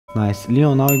Nice.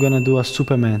 Leon, now we're gonna do a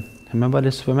Superman. Remember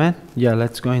the Superman? Yeah,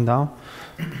 let's going down.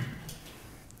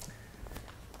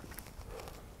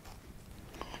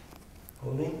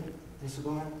 Holding the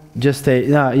Superman? Just stay,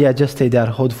 yeah, just stay there.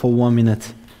 Hold for 1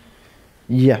 minute.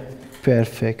 Yeah,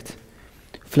 perfect.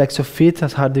 Flex your feet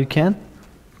as hard as you can.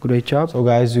 Great job. So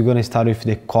guys, we're gonna start with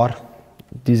the core.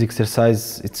 This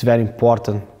exercise, it's very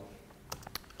important.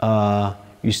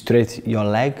 You straighten your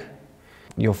leg,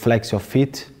 you flex your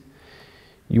feet,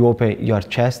 you open your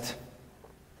chest,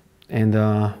 and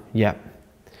yeah,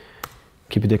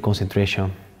 keep the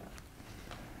concentration.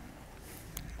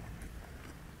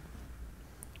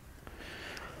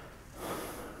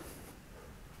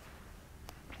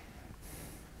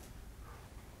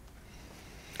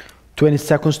 "20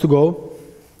 seconds to go."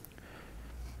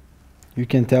 You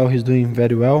can tell he's doing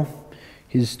very well.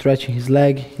 He's stretching his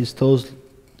leg, his toes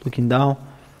looking down.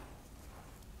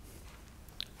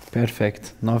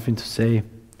 Perfect, nothing to say,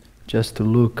 just to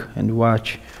look and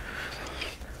watch.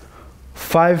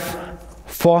 5,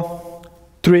 4,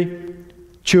 3,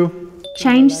 2.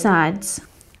 Change sides.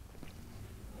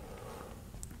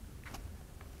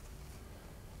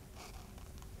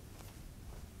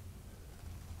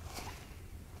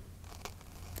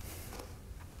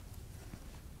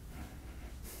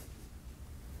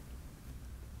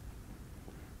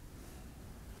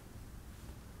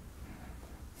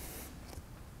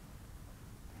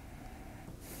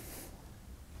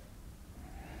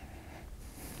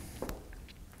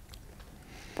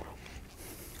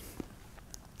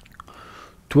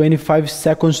 "25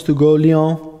 seconds to go,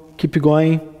 Leon. Keep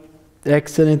going.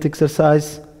 Excellent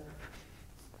exercise.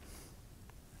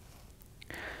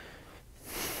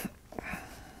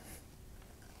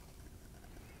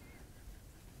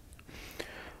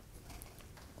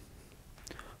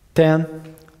 "10,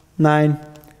 9,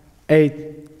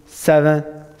 8, 7,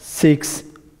 6,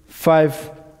 5,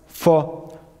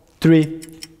 4, 3,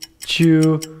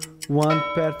 2, 1.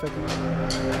 Perfect.